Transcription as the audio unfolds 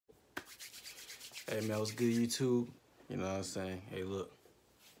Hey man, what's good YouTube? You know what I'm saying? Hey look,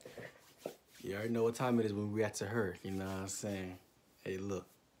 you already know what time it is when we react to her, you know what I'm saying? Hey look,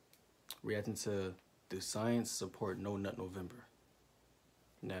 reacting to Do Science Support No Nut November?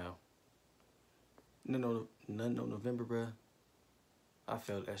 Now, no November, bruh. I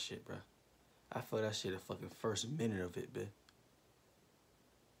felt that shit, bruh. I felt that shit the fucking first minute of it, bruh.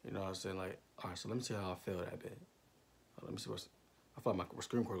 You know what I'm saying? Like, alright, so let me tell you how I felt that bit. Let me see what's, I thought my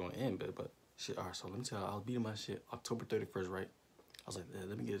screen record gonna end, but shit, alright, so let me tell you, I was beating my shit October 31st, right? I was like, yeah,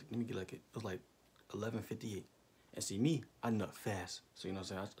 let me get like it was like 11:58. And see me, I nut fast. So you know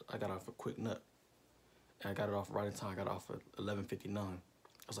what I'm saying? I got off a quick nut. And I got it off right in time. I got off at 11:59. I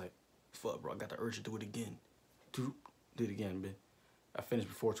was like, fuck, bro, I got the urge to do it again. Do it again, man. I finished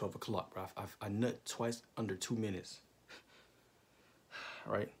before 12 o'clock, bro. I nut twice under 2 minutes.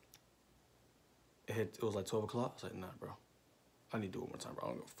 Right? It was like 12 o'clock. I was like, nah, bro. I need to do it one more time, bro. I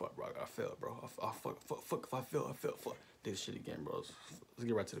don't give a fuck, bro. I failed, bro. Fuck if I fail, fuck. Do this shit again, bro. Let's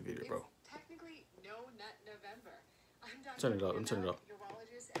get right to the video, bro. It's technically No Nut November. I'm Turn it up, I'm turning it up.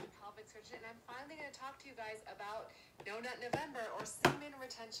 Urologist and pelvic surgeon, and I'm finally going to talk to you guys about No Nut November, or semen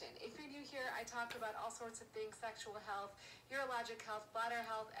retention. If you're new here, I talk about all sorts of things: sexual health, urologic health, bladder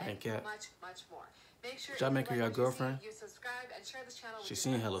health, and much, much more. Make sure Should I make her your girlfriend? You subscribe and share this channel. She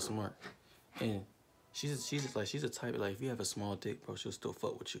seemed hella smart. And she's a type of, like, if you have a small dick, bro, she'll still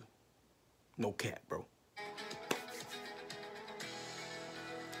fuck with you. No cap, bro.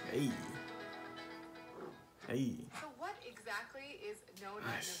 Hey. So what exactly is No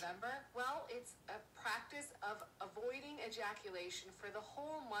Nut November? Well, it's a practice of avoiding ejaculation for the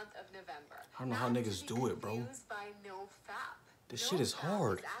whole month of November. I don't know how niggas do it, bro. By NoFap. This shit is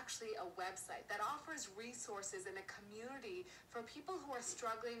hard. It's actually a website that offers resources and a community for people who are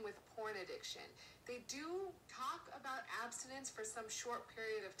struggling with porn addiction. They do talk about abstinence for some short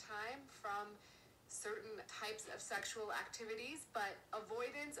period of time from certain types of sexual activities, but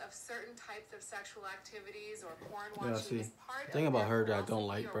avoidance of certain types of sexual activities or porn watching is part of the thing about her that I don't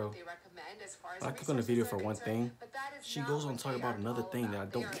like, bro. I click on the video for one thing, she goes on to talk about another thing that I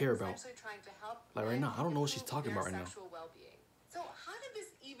don't care about. Like right now, I don't know what she's talking about right now. So how did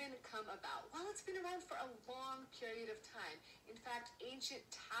this even come about? Well, it's been around for a long period of time. In fact, ancient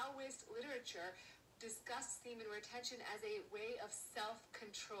Taoist literature discussed semen retention as a way of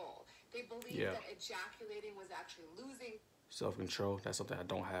self-control. They believed that ejaculating was actually losing. Self-control, that's something I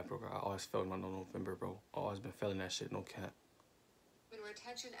don't have, bro. I always felt in my November, bro. Always been feeling that shit, no cap. Semen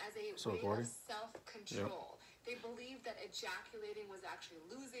retention as a way of self-control. They believed that ejaculating was actually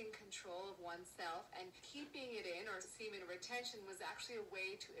losing control of oneself, and keeping it in, or semen retention, was actually a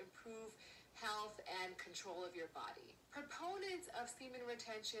way to improve health and control of your body. Proponents of semen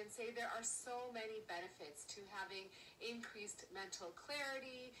retention say there are so many benefits to having increased mental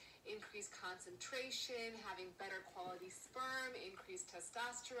clarity, increased concentration, having better quality sperm, increased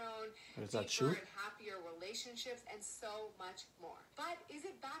testosterone, deeper and happier relationships, and so much more. But is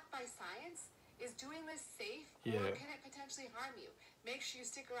it backed by science? Is doing this safe, or can it potentially harm you? Make sure you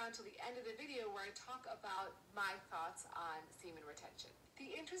stick around till the end of the video where I talk about my thoughts on semen retention. The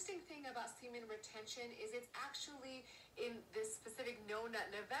interesting thing about semen retention is it's actually, in this specific No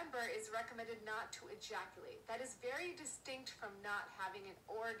Nut November, is recommended not to ejaculate. That is very distinct from not having an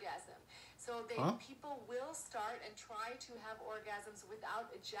orgasm. So people will start and try to have orgasms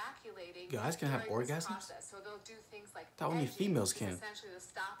without ejaculating. Guys can have orgasms? So they'll do things like that only females can. Essentially the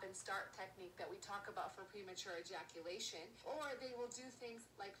stop and start technique that we talk about for premature ejaculation. Or they will do things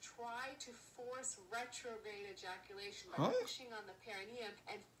like try to force retrograde ejaculation by pushing on the perineum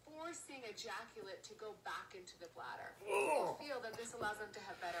and forcing ejaculate to go back into the bladder. People feel that this allows them to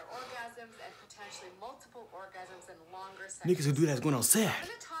have better orgasms and potentially multiple orgasms and longer sex. Niggas who do that's going outside. I'm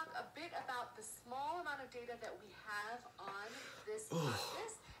going to talk a bit about the small amount of data that we have on this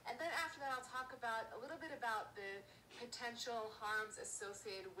practice, and then after that I'll talk about a little bit about the potential harms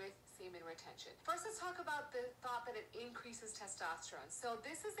associated with semen retention. First, let's talk about the thought that it increases testosterone. So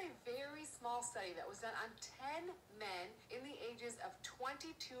this is a very small study that was done on 10 men in the ages of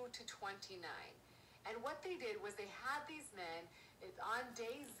 22 to 29. And what they did was they had these men on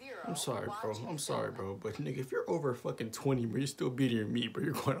day 0. I'm sorry, bro. But nigga, if you're over fucking 20, bro, you're still beating me, bro.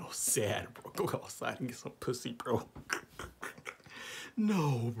 You're going outside, bro. Go outside and get some pussy, bro.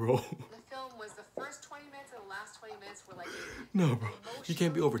 No, bro. The film was the first 20 minutes and the last 20 minutes were like... No, bro. You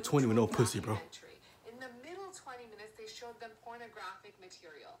can't be over 20 with no pussy, bro. In the middle 20 minutes, they showed them pornographic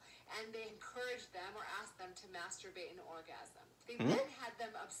material, and they encouraged them or asked them to masturbate and orgasm. They then had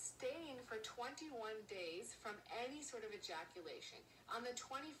them abstain for 21 days from any sort of ejaculation. On the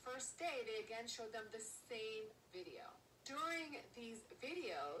 21st day, they again showed them the same video. During these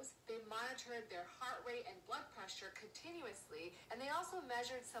videos, they monitored their heart rate and blood pressure continuously, and they also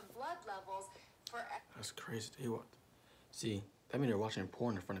measured some blood levels for... That's crazy. See, that mean they're watching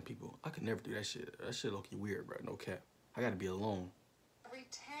porn in front of people. I could never do that shit. That shit low-key weird, bro. No cap. I gotta be alone. Every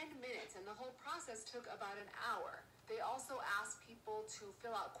 10 minutes, and the whole process took about an hour. They also asked people to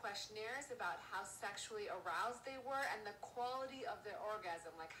fill out questionnaires about how sexually aroused they were and the quality of their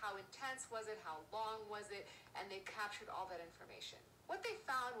orgasm, like how intense was it, how long was it, and they captured all that information. What they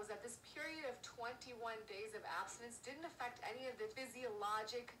found was that this period of 21 days of abstinence didn't affect any of the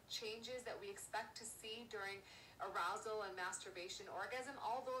physiologic changes that we expect to see during arousal and masturbation orgasm.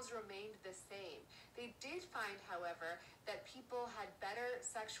 All those remained the same. They did find, however, that people had better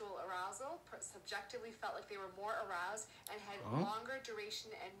sexual arousal, subjectively felt like they were more aroused, and had longer duration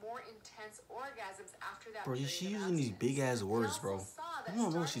and more intense orgasms after that. Bro, she's using these big ass words, bro. I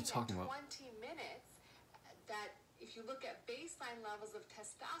don't know what she's talking about. 20 minutes, that if you look at baseline levels of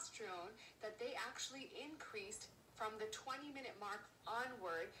testosterone, that they actually increased from the 20-minute mark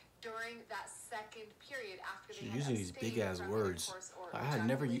onward during that second period after they She's using these big ass words. I had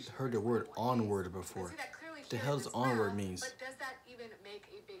never heard the word onward before. What the hell does onward means? But does that even make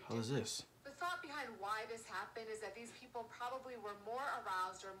a big difference? How is this? The thought behind why this happened is that these people probably were more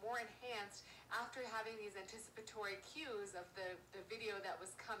aroused or more enhanced after having these anticipatory cues of the video that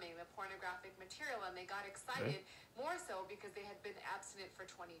was coming, the pornographic material, and they got excited more so because they had been abstinent for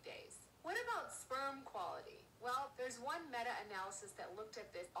 20 days. What about sperm quality? Well, there's one meta-analysis that looked at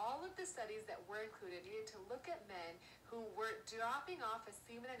this. All of the studies that were included needed to look at men who were dropping off a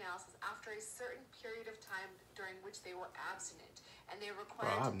semen analysis after a certain period of time during which they were abstinent. And they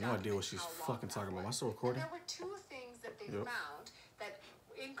required I have no idea what she's fucking talking about. Am I still recording? And there were two things that they found that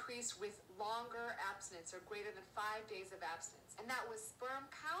increased with longer abstinence or greater than 5 days of abstinence. And that was sperm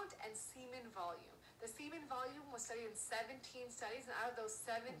count and semen volume. The semen volume was studied in 17 studies, and out of those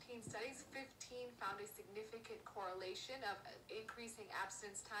 17 studies, 15 found a significant correlation of increasing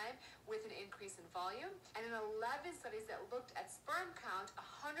abstinence time with an increase in volume. And in 11 studies that looked at sperm count,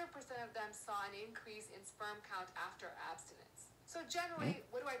 100% of them saw an increase in sperm count after abstinence. So generally,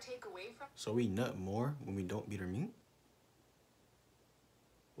 what do I take away from? So we nut more when we don't beat our meat?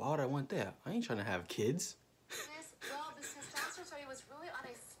 Why would I want that? I ain't trying to have kids. Well, this testosterone study was really on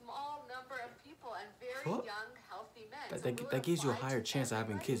a small number of people and very young, healthy men. That gives you a higher chance of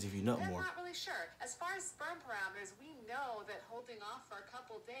having kids if you nut more. I'm not really sure. As far as sperm parameters, we know that holding off for a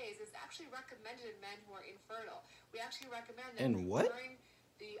couple days is actually recommended in men who are infertile. We actually recommend that during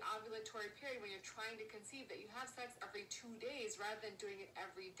the ovulatory period, when you're trying to conceive, that you have sex every 2 days rather than doing it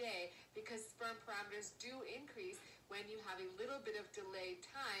every day, because sperm parameters do increase when you have a little bit of delayed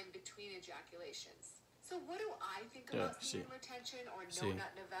time between ejaculations. So what do I think about semen retention or No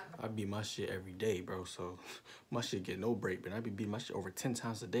Nut November? I beat my shit every day, bro, so my shit get no break, but I be beating my shit over 10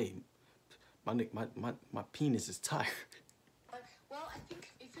 times a day. My penis is tired. Well, I think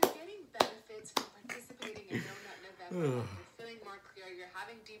if you're getting benefits from participating in No Nut November, you're feeling more clear, you're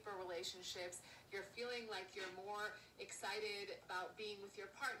having deeper relationships, you're feeling like you're more excited about being with your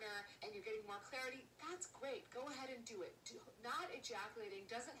partner, and you're getting more clarity, that's great. Go ahead and do it. Not ejaculating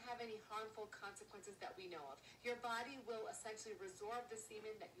doesn't have any harmful consequences that we know of. Your body will essentially resorb the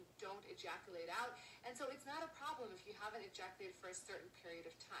semen that you don't ejaculate out, and so it's not a problem if you haven't ejaculated for a certain period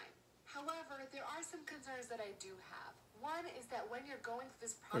of time. However, there are some concerns that I do have. One is that when you're going through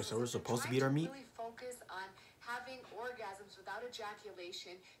this process, so we're supposed to beat our meat? Really focus on having orgasms without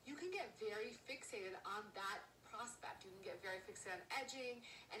ejaculation, you can get very fixated on that prospect. You can get very fixated on edging,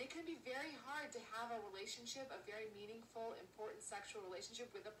 and it can be very hard to have a relationship, a very meaningful, important sexual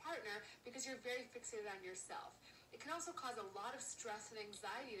relationship with a partner because you're very fixated on yourself. It can also cause a lot of stress and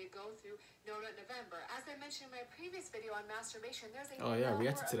anxiety to go through No Nut November. As I mentioned in my previous video on masturbation, there's a number of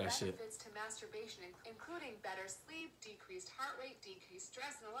benefits to masturbation, including better sleep, decreased heart rate, decreased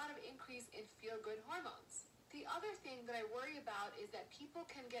stress, and a lot of increase in feel-good hormones. The other thing that I worry about is that people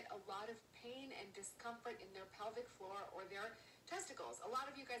can get a lot of pain and discomfort in their pelvic floor or their testicles. A lot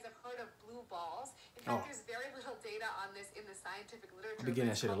of you guys have heard of blue balls. In fact, there's very little data on this in the scientific literature. I've been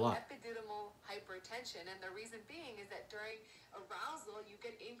getting that shit a lot. Epididymal hypertension, and the reason being is that during arousal, you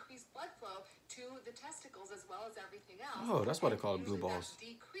get increased blood flow to the testicles as well as everything else. Oh, that's why they call it blue balls.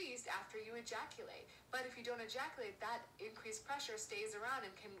 That's decreased after you ejaculate. But if you don't ejaculate, that increased pressure stays around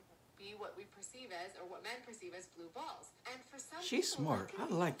and can be what we perceive as, or what men perceive as, blue balls. And for some she's people, smart. I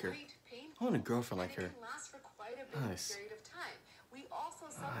like her. I want a girlfriend like her. It can last for quite a bit of period of time. We also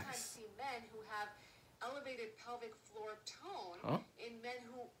sometimes see men who have elevated pelvic floor tone in men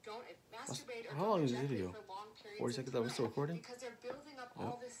who don't masturbate or don't ejaculate for long periods of time, because they're building up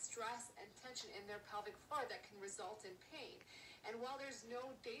all this stress and tension in their pelvic floor that can result in pain. And while there's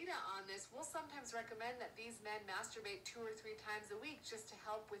no data on this, we'll sometimes sometimes recommend that these men masturbate 2 or 3 times a week just to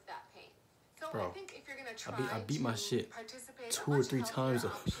help with that pain. So Bro, I think if you're gonna try I beat my shit participate, 2 or 3 times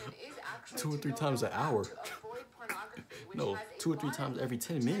two or three times an hour. to avoid pornography, which No, has 2 or 3 times every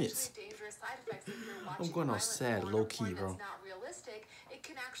 10 minutes. dangerous side effects if you're watching I'm going all sad, low key, bro. That's not realistic. It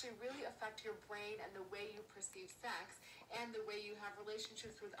can actually really affect your brain and the way you perceive sex and the way you have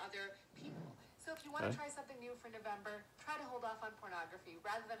relationships with other people. So if you want to try something new for November, try to hold off on pornography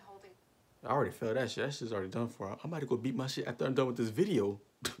rather than holding. I already felt that shit. That shit's already done for. I'm about to go beat my shit after I'm done with this video.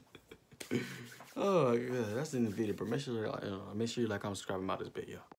 Oh, yeah, that's in the video, but make sure you like, comment, subscribe about this video.